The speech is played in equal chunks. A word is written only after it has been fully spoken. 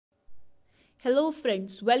Hello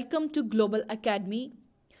friends, welcome to Global Academy.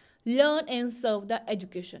 Learn and serve the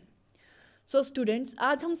education. So students,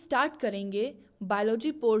 आज हम start करेंगे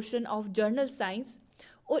biology portion of journal science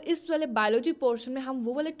और इस वाले biology portion में हम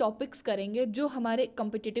वो वाले टॉपिक्स करेंगे जो हमारे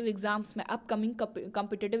कम्पिटिटिव एग्जाम्स में अपकमिंग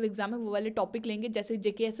कम्पिटिटिव एग्जाम में वो वाले टॉपिक लेंगे, जैसे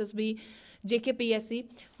JKSSB, JKPSC।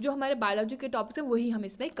 जो हमारे बायोलॉजी के टॉपिक्स हैं वही हम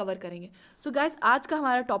इसमें कवर करेंगे। सो गाइस, आज का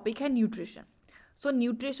हमारा टॉपिक है न्यूट्रिशन। सो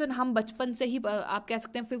न्यूट्रिशन हम बचपन से ही, आप कह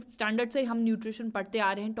सकते हैं 5th स्टैंडर्ड से ही हम न्यूट्रिशन पढ़ते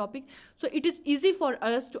आ रहे हैं topic. So it is easy for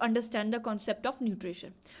us to understand the concept of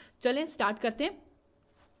nutrition. चलें स्टार्ट करते हैं।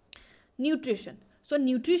 न्यूट्रिशन, सो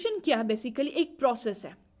न्यूट्रिशन क्या है? बेसिकली एक प्रोसेस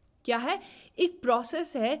है। क्या है? एक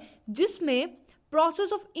प्रोसेस है जिसमें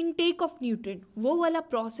process of intake of nutrient, वो वाला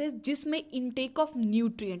प्रोसेस जिसमें इनटेक ऑफ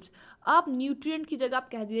न्यूट्रिएंट्स। आप न्यूट्रिएंट की जगह आप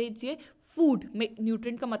कह दीजिए फूड। मैं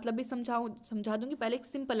न्यूट्रिएंट का मतलब भी समझा दूंगी पहले एक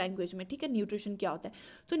सिंपल लैंग्वेज में, ठीक है? न्यूट्रिशन क्या होता है?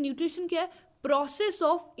 तो न्यूट्रिशन क्या है? Process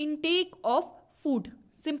of intake of food,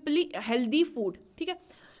 simply healthy food, ठीक है,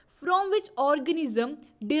 from which organism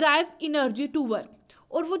derive energy to work.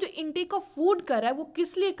 और वो जो इनटेक ऑफ फूड कर रहा है वो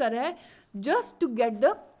किस लिए कर रहा है? Just to get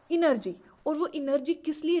the energy. और वो एनर्जी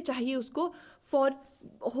किस लिए चाहिए उसको? फॉर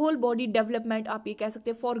होल बॉडी डेवलपमेंट, आप ये कह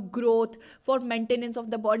सकते हैं for growth, for maintenance of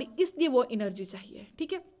the body, इसलिए वो एनर्जी चाहिए,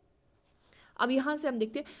 ठीक है? अब यहाँ से हम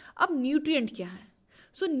देखते हैं अब न्यूट्रिएंट क्या है।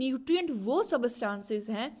 सो न्यूट्रिएंट वो सबस्टांसेस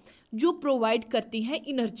हैं जो प्रोवाइड करती हैं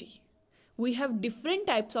energy. We have different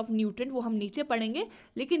types of nutrient, वो हम नीचे पढ़ेंगे,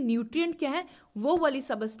 लेकिन न्यूट्रिएंट क्या है? वो वाली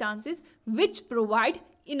सबस्टांसेस विच प्रोवाइड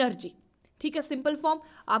एनर्जी, ठीक है? सिंपल फॉर्म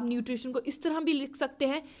आप न्यूट्रिशन को इस तरह भी लिख सकते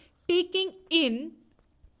हैं, taking in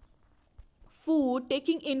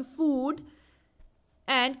food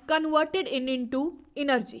and converted into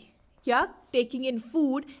energy. क्या? taking in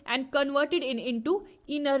food and converted into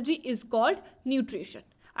energy is called nutrition.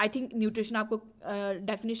 I think nutrition आपको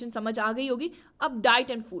डेफिनेशन समझ आ गई होगी। अब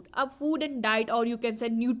डाइट एंड फूड, अब फूड एंड डाइट, और यू कैन से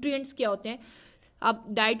न्यूट्रिएंट्स क्या होते हैं? आप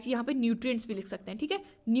डाइट की यहाँ पे न्यूट्रिएंट्स भी लिख सकते हैं, ठीक है?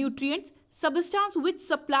 Nutrients substance which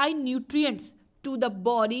supply nutrients to the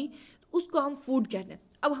body, उसको हम फूड कहते हैं।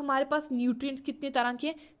 अब हमारे पास न्यूट्रिएंट्स कितने तरह के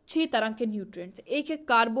हैं? 6 तरह के न्यूट्रिएंट्स। एक है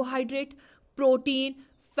carbohydrate, protein,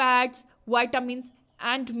 fats, vitamins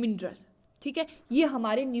and mineral, ठीक है? ये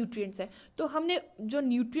हमारे न्यूट्रिएंट्स हैं। तो हमने जो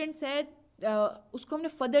न्यूट्रिएंट्स हैं उसको हमने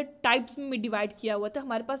फर्दर टाइप्स में डिवाइड किया हुआ था।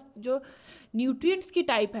 हमारे पास जो न्यूट्रिएंट्स की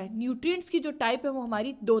टाइप है, न्यूट्रिएंट्स की जो टाइप है वो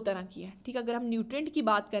हमारी 2 तरह की है, ठीक है? अगर हम न्यूट्रिएंट की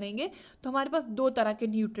बात करेंगे तो हमारे पास 2 तरह के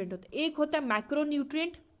न्यूट्रिएंट होते हैं। एक होता है मैक्रो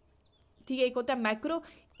न्यूट्रिएंट, ठीक है? एक होता है मैक्रो,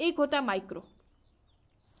 एक होता है माइक्रो।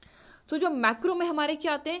 तो जो मैक्रो में हमारे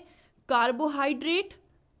क्या आते हैं? Carbohydrate,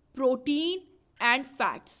 protein and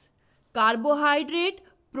fats. Carbohydrate,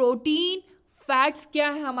 protein, fats क्या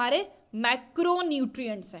है? हमारे मैक्रो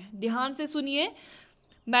न्यूट्रिएंट्स हैं। ध्यान से सुनिए,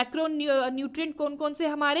 मैक्रो न्यूट्रिएंट कौन कौन से?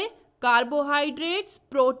 हमारे कार्बोहाइड्रेट्स,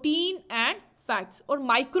 प्रोटीन एंड फैट्स। और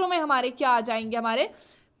माइक्रो में हमारे क्या आ जाएंगे? हमारे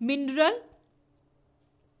mineral,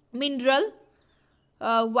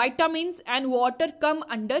 vitamins and water come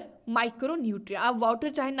under micro nutrient. आप वाटर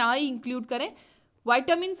चाहे ना ही इंक्लूड करें,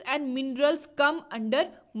 vitamins and minerals come under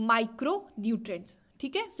micro nutrients,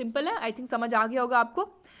 ठीक है? सिंपल है, आई थिंक समझ आ गया होगा आपको।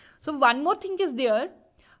 So one more thing is there,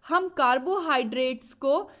 हम कार्बोहाइड्रेट्स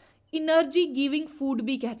को एनर्जी गिविंग फूड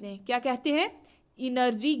भी कहते हैं। क्या कहते हैं?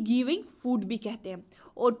 एनर्जी गिविंग फूड भी कहते हैं।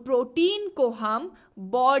 और प्रोटीन को हम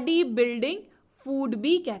बॉडी बिल्डिंग फूड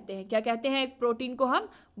भी कहते हैं। क्या कहते हैं? प्रोटीन को हम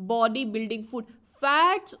बॉडी बिल्डिंग फूड।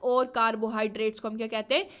 फैट्स और कार्बोहाइड्रेट्स को हम क्या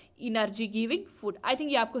कहते हैं? Energy giving food. I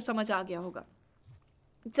think ये आपको समझ आ गया होगा।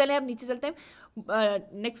 चलें अब नीचे चलते हैं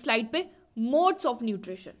नेक्स्ट स्लाइड पे। मोड्स ऑफ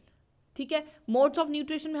न्यूट्रिशन, ठीक है? मोड्स ऑफ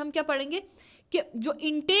न्यूट्रिशन में हम क्या पढ़ेंगे कि जो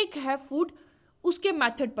इनटेक है फूड उसके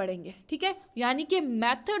मेथड पढ़ेंगे, ठीक है? यानी कि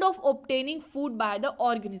method of obtaining food by the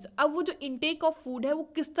organism. अब वो जो इनटेक ऑफ फूड है वो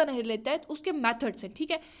किस तरह लेता है, तो उसके मेथड से,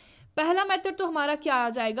 ठीक है? पहला मेथड तो हमारा क्या आ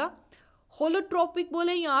जाएगा? होलोट्रोपिक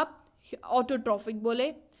बोले या आप ऑटोट्रॉफिक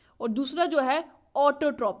बोले, और दूसरा जो है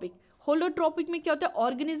ऑटोट्रॉपिक। होलोट्रोपिक में क्या होता है?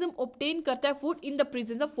 ऑर्गेनिज्म ऑब्टेन करता है food in the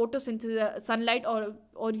presence of photosynthesis, sunlight,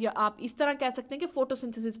 और या आप इस तरह कह सकते हैं कि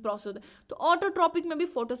फोटोसिंथेसिस प्रोसेस होता है। तो ऑटोट्रॉपिक में भी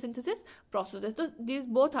फोटोसिंथेसिस प्रोसेस है। तो this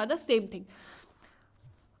both are the same thing.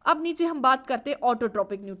 अब नीचे हम बात करते हैं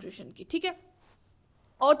ऑटोट्रॉपिक न्यूट्रिशन की, ठीक है?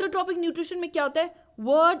 ऑटोट्रॉपिक न्यूट्रिशन में क्या होता है?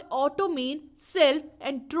 Word auto mean self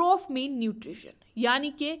and ट्रोफ mean nutrition,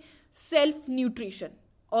 यानी कि सेल्फ न्यूट्रिशन,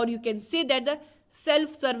 और you can say that the self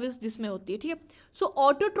service जिसमें होती है, ठीक है? सो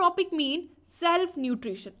ऑटोट्रॉपिक मीन सेल्फ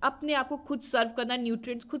न्यूट्रिशन, अपने आप को खुद सर्व करना,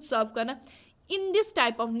 न्यूट्रिएंट्स खुद सर्व करना। In this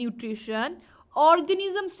type of nutrition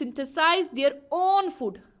organism synthesise their own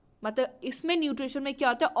food, मतलब इसमें न्यूट्रिशन में क्या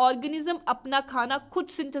होता है, ऑर्गेनिज्म अपना खाना खुद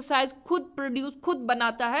सिंथेसाइज, खुद प्रोड्यूस, खुद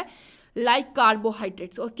बनाता है, लाइक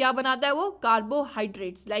कार्बोहाइड्रेट्स। और क्या बनाता है वो,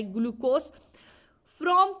 carbohydrates like glucose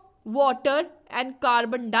from water and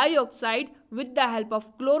carbon dioxide with the help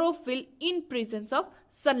of chlorophyll in presence of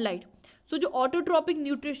sunlight. सो जो ऑटोट्रॉपिक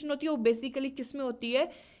न्यूट्रिशन होती है वो बेसिकली किस में होती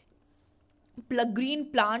है, ग्रीन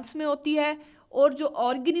प्लांट्स में होती है, और जो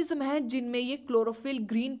ऑर्गेनिज्म है जिनमें ये क्लोरोफिल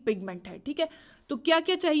ग्रीन पिगमेंट है। ठीक है, तो क्या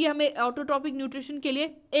क्या चाहिए हमें ऑटोट्रॉपिक न्यूट्रिशन के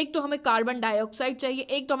लिए, एक तो हमें कार्बन डाइऑक्साइड चाहिए,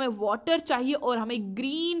 एक तो हमें वाटर चाहिए, और हमें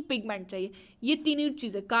ग्रीन पिगमेंट चाहिए। ये तीनों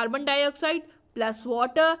चीज़ें, carbon dioxide plus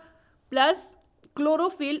water plus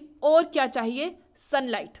chlorophyll, और क्या चाहिए,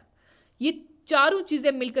 सनलाइट। ये चारों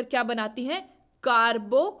चीज़ें मिलकर क्या बनाती हैं,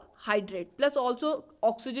 carbohydrate. Plus also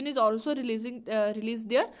oxygen is also release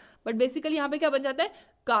there, but basically यहाँ पे क्या बन जाता है,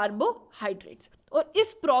 कार्बोहाइड्रेट्स। और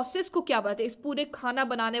इस प्रोसेस को क्या बताते हैं, इस पूरे खाना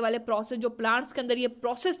बनाने वाले प्रोसेस, जो प्लांट्स के अंदर ये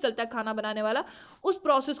प्रोसेस चलता है खाना बनाने वाला, उस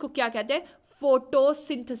प्रोसेस को क्या कहते हैं,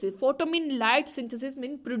 photosynthesis. Photo mean light, synthesis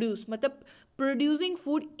mean produce, मतलब producing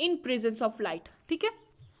food in presence of light. ठीक है,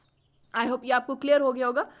 आई होप ये आपको क्लियर हो गया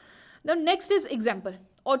होगा। Now next is example,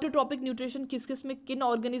 autotrophic nutrition किस किस में, किन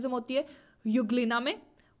ऑर्गेनिज्म होती है, यूग्लिना में,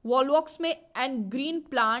 वॉलवॉक्स में, and green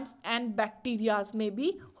plants and bacterias में भी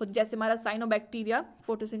हो, जैसे हमारा साइनोबैक्टीरिया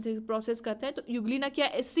फोटोसिंथेसिस प्रोसेस करते हैं। तो यूग्लिना क्या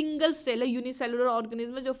है, सिंगल सेल यूनिसेलुलर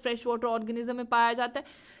ऑर्गेनिज्म है जो फ्रेश वाटर ऑर्गेनिज्म में पाया जाता है,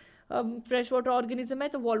 फ्रेश वाटर ऑर्गेनिज्म है।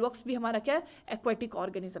 तो वॉलवॉक्स भी हमारा क्या है, एक्वेटिक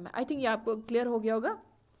ऑर्गेनिज्म है। आई थिंक ये आपको क्लियर हो गया होगा।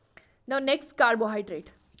 Now next, carbohydrate.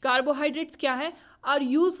 कार्बोहाइड्रेट्स क्या है, are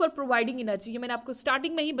use for providing energy. ये मैंने आपको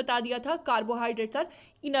स्टार्टिंग में ही बता दिया था, carbohydrates are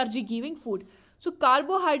energy giving food. So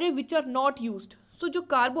carbohydrate which are not used, सो जो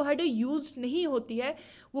कार्बोहाइड्रेट यूज नहीं होती है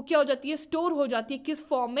वो क्या हो जाती है, स्टोर हो जाती है, किस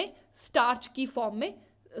फॉर्म में, स्टार्च की फॉर्म में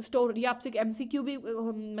स्टोर। ये आपसे एमसीक्यू भी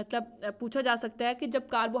मतलब पूछा जा सकता है कि जब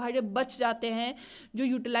कार्बोहाइड्रेट बच जाते हैं, जो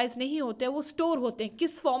यूटिलाइज नहीं होते हैं, वो स्टोर होते हैं,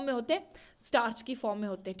 किस फॉर्म में होते हैं, स्टार्च की फॉर्म में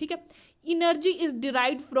होते हैं। ठीक है, energy is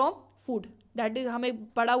derived from food, that is, हमें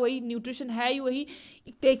पढ़ा वही, न्यूट्रिशन है ही वही,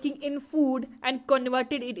 taking in food and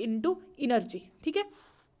converted it into energy. ठीक है,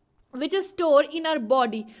 which is store in our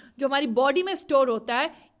body, जो हमारी बॉडी में स्टोर होता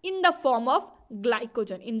है, in the form of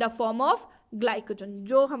glycogen, in the form of glycogen.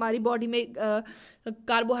 जो हमारी बॉडी में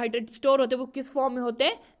कार्बोहाइड्रेट स्टोर होते हैं वो किस फॉर्म में होते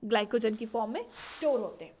हैं, ग्लाइकोजन की फॉर्म में स्टोर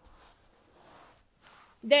होते हैं।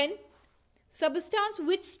 देन सबस्टेंस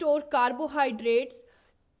विच स्टोर कार्बोहाइड्रेट्स,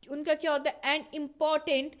 उनका क्या होता है, and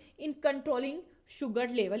important in controlling sugar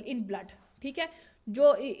level in blood. ठीक है,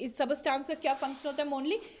 जो इस सबस्टेंस का क्या फंक्शन होता है,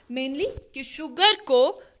 मेनली कि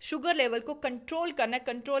शुगर लेवल को कंट्रोल करना,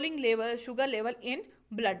 controlling level, sugar level in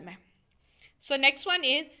blood में। So next one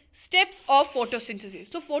is steps of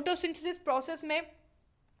photosynthesis. तो फोटोसिंथेसिस प्रोसेस में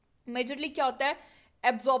मेजरली क्या होता है,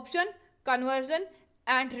 एब्जॉर्प्शन, कन्वर्जन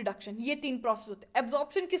एंड रिडक्शन, ये तीन प्रोसेस होते हैं।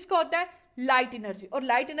 एब्जॉर्प्शन किसका होता है, लाइट एनर्जी, और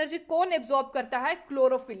लाइट एनर्जी कौन एब्जॉर्ब करता है,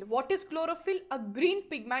 chlorophyll. What is chlorophyll, a green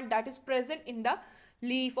pigment that is present in the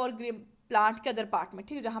leaf और ग्रीन प्लांट के अदर पार्ट में।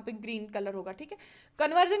 ठीक है, जहाँ पे ग्रीन कलर होगा। ठीक है,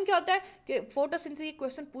 कन्वर्जन क्या होता है कि फोटोसिंथेसिस,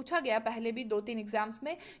 क्वेश्चन पूछा गया पहले भी 2-3 एग्जाम्स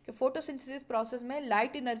में कि फोटोसिंथेसिस प्रोसेस में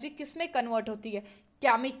लाइट एनर्जी किस में कन्वर्ट होती है,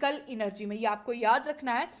 केमिकल एनर्जी में। ये आपको याद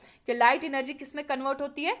रखना है कि लाइट एनर्जी किस में कन्वर्ट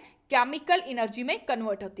होती है, केमिकल एनर्जी में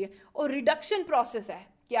कन्वर्ट होती है। और रिडक्शन प्रोसेस है,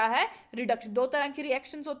 क्या है, रिडक्शन। दो तरह की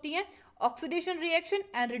रिएक्शंस होती हैं, oxidation reaction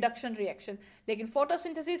and reduction reaction. लेकिन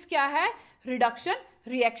फोटोसिंथेसिस क्या है, रिडक्शन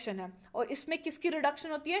रिएक्शन है। और इसमें किसकी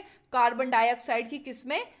रिडक्शन होती है, कार्बन डाइऑक्साइड की,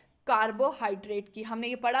 किसमें, कार्बोहाइड्रेट की। हमने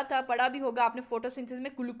ये पढ़ा भी होगा आपने, फोटोसिंथेसिस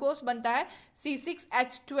में ग्लूकोज बनता है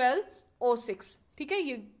C6H12O6। ठीक है,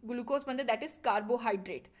 ये ग्लूकोज बनता है, दैट इज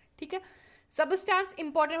कार्बोहाइड्रेट। ठीक है, सबस्टेंस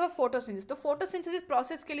इंपॉर्टेंट फॉर फोटोसिंथेसिस। तो फोटोसिंथेसिस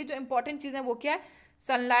प्रोसेस के लिए जो इंपॉर्टेंट चीज़ है वो क्या है,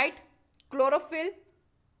 सनलाइट, क्लोरोफिल,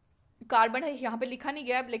 कार्बन है यहाँ पे लिखा नहीं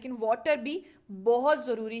गया है, लेकिन वाटर भी बहुत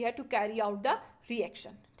ज़रूरी है to carry out the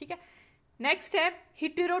reaction. ठीक है, नेक्स्ट है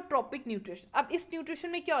हेटेरोट्रोपिक न्यूट्रिशन। अब इस न्यूट्रिशन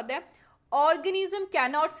में क्या होता है, organism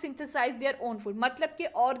can not synthesise their own food, मतलब कि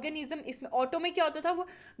ऑर्गेनिज्म, इसमें ऑटो में क्या होता था, वो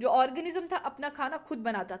जो ऑर्गेनिज्म था अपना खाना खुद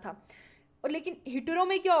बनाता था, और लेकिन हेटेरो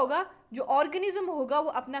में क्या होगा, जो ऑर्गेनिज्म होगा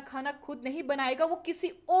वो अपना खाना खुद नहीं बनाएगा, वो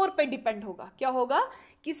किसी और पे डिपेंड होगा। क्या होगा,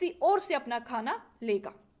 किसी और से अपना खाना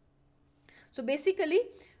लेगा। सो बेसिकली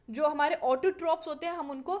जो हमारे ऑटोट्रॉप्स होते हैं हम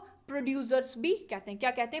उनको प्रोड्यूसर्स भी कहते हैं।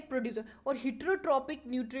 क्या कहते हैं, प्रोड्यूसर। और हेटेरोट्रोपिक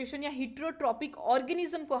न्यूट्रिशन या हेटेरोट्रोपिक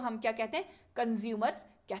ऑर्गेनिज्म को हम क्या कहते हैं, कंज्यूमर्स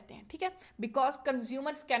कहते हैं। ठीक है, because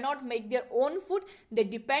consumers can not make their own food, they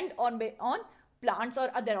depend on plants और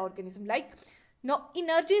other organism. Like no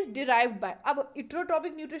energy is derived bye, अब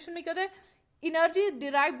हेटेरोट्रोपिक न्यूट्रिशन में क्या होता है, energy is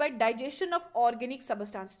derived bye digestion of organic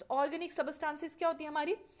substances. Organic substances क्या होती है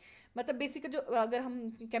हमारी, मतलब बेसिक जो अगर हम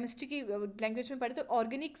केमिस्ट्री की लैंग्वेज में पढ़े तो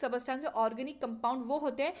ऑर्गेनिक सबस्टेंस, ऑर्गेनिक कंपाउंड वो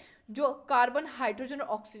होते हैं जो कार्बन, हाइड्रोजन और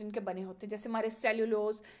ऑक्सीजन के बने होते हैं, जैसे हमारे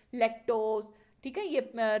सेल्यूलोज, लैक्टोज, ठीक है,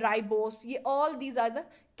 ये राइबोस, ये all these are the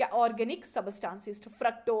organic substances,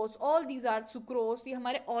 fructose, all these are sucrose, ये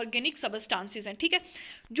हमारे ऑर्गेनिक सबस्टांसेस हैं, ठीक है,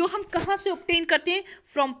 जो हम कहाँ से ऑब्टेन करते हैं,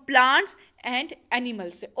 फ्रॉम प्लांट्स एंड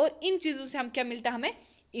एनिमल्स से, और इन चीज़ों से हम क्या मिलता है, हमें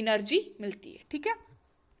एनर्जी मिलती है, ठीक है।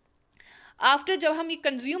 आफ्टर जब हम ये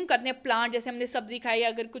कंज्यूम करते हैं प्लांट, जैसे हमने सब्जी खाई,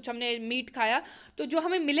 अगर कुछ हमने मीट खाया, तो जो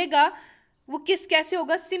हमें मिलेगा वो कैसे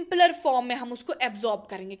होगा, सिंपलर फॉर्म में हम उसको एब्जॉर्ब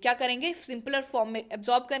करेंगे, क्या करेंगे, सिंपलर फॉर्म में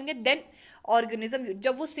एब्जॉर्ब करेंगे, देन ऑर्गेनिज्म,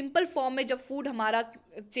 जब वो सिंपल फॉर्म में, जब फूड हमारा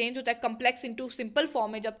चेंज होता है कम्प्लेक्स इनटू सिंपल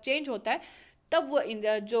फॉर्म में जब चेंज होता है, तब वो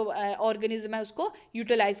जो ऑर्गेनिज्म है उसको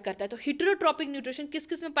यूटिलाइज करता है। तो हेटेरोट्रोपिक न्यूट्रिशन किस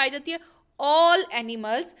किस में पाई जाती है, all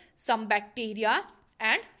animals, some bacteria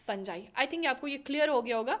and fungi. I think आपको ये क्लियर हो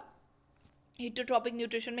गया होगा हेटेरोट्रोपिक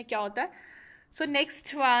न्यूट्रिशन में क्या होता है। So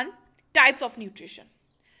next one, types of nutrition.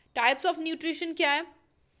 Types of nutrition क्या है,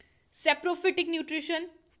 saprophytic nutrition,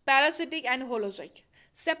 parasitic and holozoic.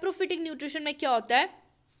 Saprophytic nutrition में क्या होता है,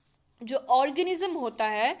 जो ऑर्गेनिज्म होता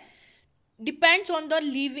है depends on the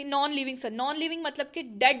living, non living, non living मतलब कि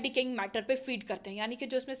डेड डिकेइंग मैटर पे फीड करते हैं, यानी कि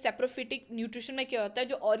जो इसमें सेप्रोफिटिक न्यूट्रिशन में क्या होता है,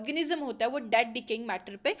 जो ऑर्गेनिज्म होता है वो डेड डिकेइंग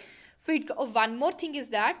मैटर पे फीड कर। और one more thing is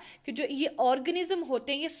that कि जो ये ऑर्गेनिज्म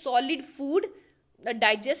होते हैं ये सॉलिड फूड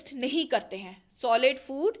डाइजेस्ट नहीं करते हैं, सॉलिड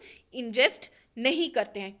फूड इंजेस्ट नहीं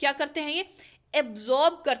करते हैं, क्या करते हैं, ये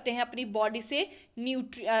एब्जॉर्ब करते हैं अपनी बॉडी से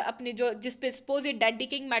अपने जो जिस पे सपोज ये डेड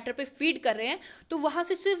डिकेइंग मैटर पे फीड कर रहे हैं, तो वहाँ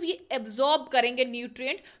से सिर्फ ये एब्जॉर्ब करेंगे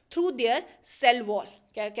nutrient through their cell wall.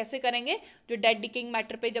 कैसे करेंगे, जो डेड डिकेइंग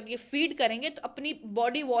मैटर पे जब ये फीड करेंगे तो अपनी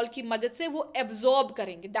बॉडी वॉल की मदद से वो एब्जॉर्ब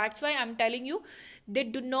करेंगे। That's why I am telling you they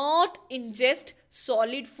do not ingest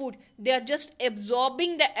solid food, they are just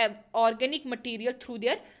absorbing the organic material through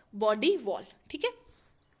their body wall, ठीक है।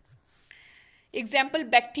 Example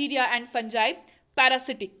bacteria and fungi.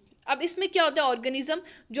 Parasitic, अब इसमें क्या होता है, ऑर्गेनिज्म,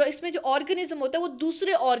 जो इसमें जो ऑर्गेनिज्म होता है वो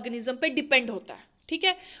दूसरे ऑर्गेनिज्म पे डिपेंड होता है, ठीक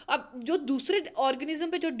है। अब जो दूसरे ऑर्गेनिज्म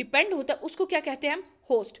पे जो डिपेंड होता है उसको क्या कहते हैं हम,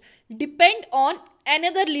 host, depend on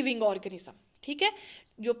another living organism, ठीक है।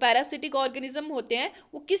 जो पैरासिटिक ऑर्गेनिज्म होते हैं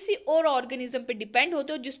वो किसी और ऑर्गेनिज्म पे डिपेंड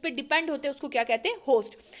होते हैं, जिस पे डिपेंड होते हैं उसको क्या कहते हैं,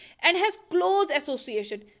 host, and has close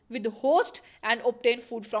association with host and obtain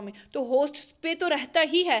food from it. तो होस्ट पे तो रहता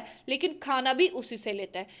ही है लेकिन खाना भी उसी से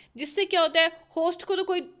लेता है, जिससे क्या होता है, होस्ट को तो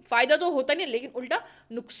कोई फायदा तो होता नहीं लेकिन उल्टा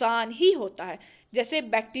नुकसान ही होता है। जैसे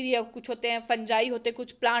बैक्टीरिया कुछ होते हैं, फंजाई होते हैं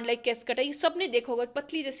कुछ, प्लांट लाइक कैस्कटा, ये सब ने देखा होगा,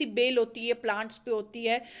 पतली जैसी बेल होती है, प्लांट्स पे होती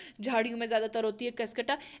है, झाड़ियों में ज़्यादातर होती है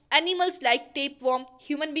कैस्कटा। Animals like tape warm,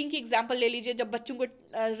 human being की एग्जाम्पल ले लीजिए, जब बच्चों को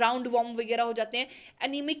राउंड वॉर्म वगैरह हो जाते हैं,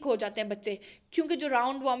 एनीमिक हो जाते हैं बच्चे, क्योंकि जो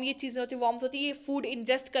राउंड वॉर्म ये चीज़ें होती है, वॉर्म्स होती है, ये फूड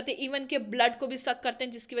इंजेस्ट करते हैं, इवन के ब्लड को भी सक करते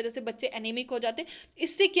हैं, जिसकी वजह से बच्चे एनीमिक हो जाते हैं।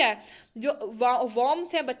 इससे क्या है, जो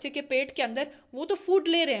वॉर्म्स है बच्चे के पेट के अंदर, वो तो फूड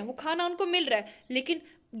ले रहे हैं, वो खाना उनको मिल रहा है, लेकिन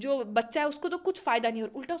जो बच्चा है उसको तो कुछ फायदा नहीं हो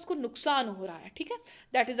रहा, उल्टा उसको नुकसान हो रहा है, ठीक है।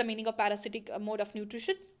 That is the meaning of parasitic mode of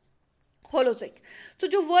nutrition. Holozoic, तो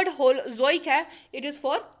जो वर्ड होलोजोइक है इट इज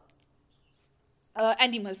फॉर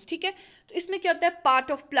एनिमल्स, ठीक है। तो इसमें क्या होता है,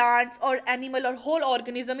 पार्ट ऑफ प्लांट्स और एनिमल और whole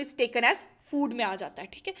organism is taken as food में आ जाता है,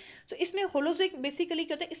 ठीक है। तो इसमें होलोजोइक बेसिकली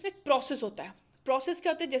क्या होता है, इसमें प्रोसेस होता है। प्रोसेस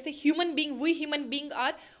क्या होता है, जैसे human being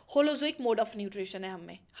are holozoic mode of nutrition है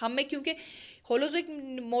हमें क्योंकि होलोजोइक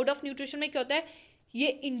मोड ऑफ न्यूट्रिशन में क्या होता है, ये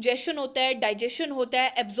इंजेशन होता है, डाइजेशन होता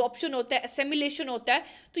है, एब्जॉर्प्शन होता है, एसिमिलेशन होता है,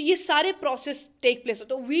 तो ये सारे प्रोसेस टेक प्लेस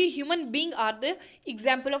होते हैं। We human being are the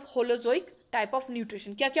example of holozoic type of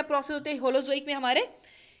nutrition. क्या क्या प्रोसेस होते हैं होलोजोइक में हमारे,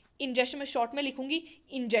 इंजेशन में शॉर्ट में लिखूंगी,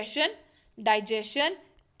 ingestion, digestion,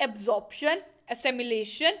 absorption,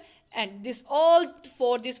 assimilation, and this all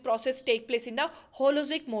for this process take place in the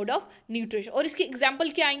holozoic mode of nutrition. और इसकी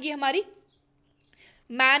एग्जाम्पल क्या आएंगी हमारी,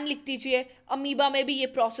 मैन लिख दीजिए, अमीबा में भी ये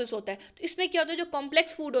प्रोसेस होता है। तो इसमें क्या होता है, जो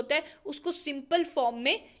कॉम्प्लेक्स फूड होता है उसको सिंपल फॉर्म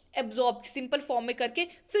में एब्जॉर्ब, सिंपल फॉर्म में करके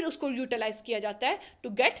फिर उसको यूटिलाइज किया जाता है टू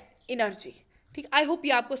गेट एनर्जी, ठीक। आई होप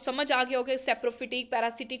ये आपको समझ आ गया होगा सेप्रोफिटिक,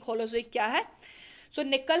 पैरासिटिक, होलोजोइक क्या है। सो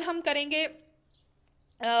कल हम करेंगे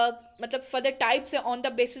मतलब फर्दर टाइप्स है on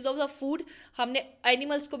the basis of the food, हमने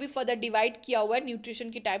एनिमल्स को भी फर्दर डिवाइड किया हुआ है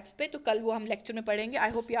न्यूट्रिशन की टाइप्स पे, तो कल वो हम लेक्चर में पढ़ेंगे। आई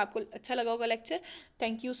होप ये आपको अच्छा लगा होगा lecture.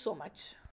 Thank you so much.